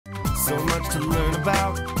So much to learn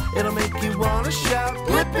about, it'll make you want to shout,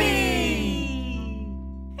 Blippi!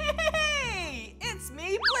 Hey, it's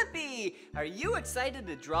me, Blippi! Are you excited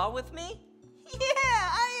to draw with me? Yeah,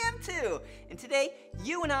 I am too! And today,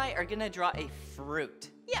 you and I are gonna draw a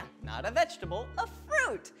fruit. Yeah, not a vegetable, a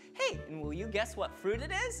fruit! Hey, and will you guess what fruit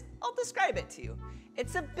it is? I'll describe it to you.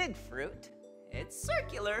 It's a big fruit. It's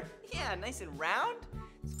circular. Yeah, nice and round.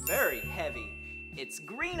 It's very heavy. It's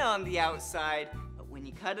green on the outside, but when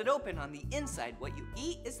you cut it open on the inside, what you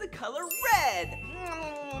eat is the color red.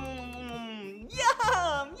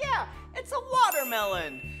 Yum! Yeah, it's a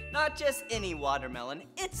watermelon. Not just any watermelon,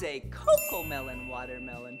 it's a Cocomelon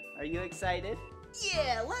watermelon. Are you excited?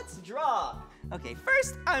 Yeah, let's draw. Okay,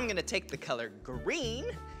 first I'm gonna take the color green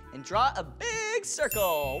and draw a big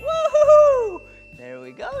circle. Woohoo! There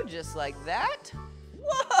we go, just like that.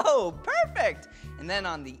 Whoa, perfect! And then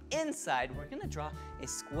on the inside, we're gonna draw a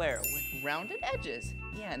square with rounded edges.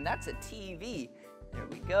 Yeah, and that's a TV. There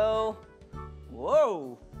we go.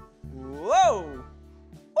 Whoa, whoa,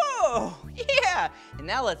 whoa, yeah! And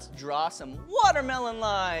now let's draw some watermelon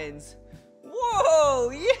lines. Whoa,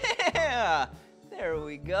 yeah! There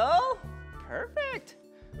we go. Perfect.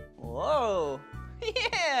 Whoa,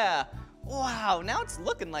 yeah! Wow, now it's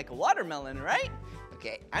looking like a watermelon, right?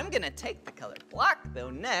 Okay, I'm gonna take the color black though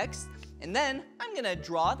next, and then I'm gonna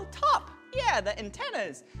draw the top. Yeah, the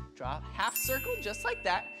antennas. Draw a half circle just like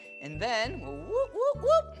that, and then whoop, whoop,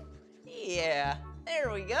 whoop. Yeah, there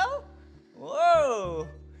we go. Whoa,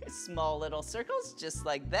 small little circles just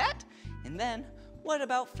like that. And then what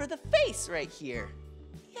about for the face right here?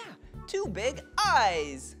 Yeah, two big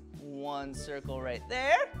eyes. One circle right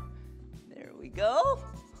there. There we go.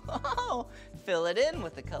 Oh, fill it in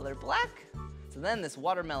with the color black. So then this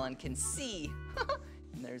watermelon can see.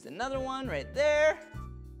 And there's another one right there.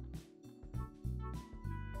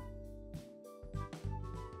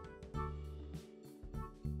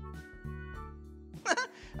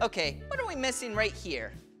 Okay, what are we missing right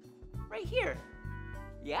here? Right here.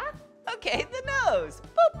 Yeah? Okay, the nose.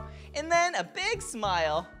 Boop. And then a big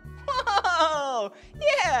smile. Whoa!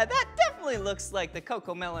 Yeah, that definitely looks like the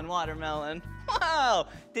Cocomelon watermelon. Wow!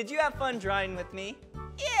 Did you have fun drawing with me?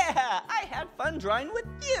 Yeah, I had fun drawing with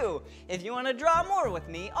you. If you want to draw more with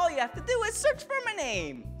me, all you have to do is search for my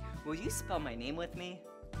name. Will you spell my name with me?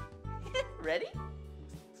 Ready?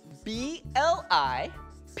 B-L-I-P-P-I.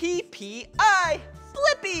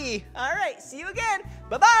 Blippi! All right, see you again.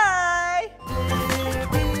 Bye-bye!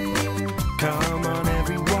 Come on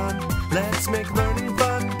everyone, let's make learning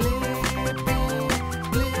fun. Blippi.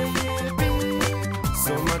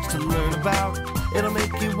 So much to learn about, it'll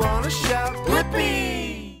make you want to shout, Blippi!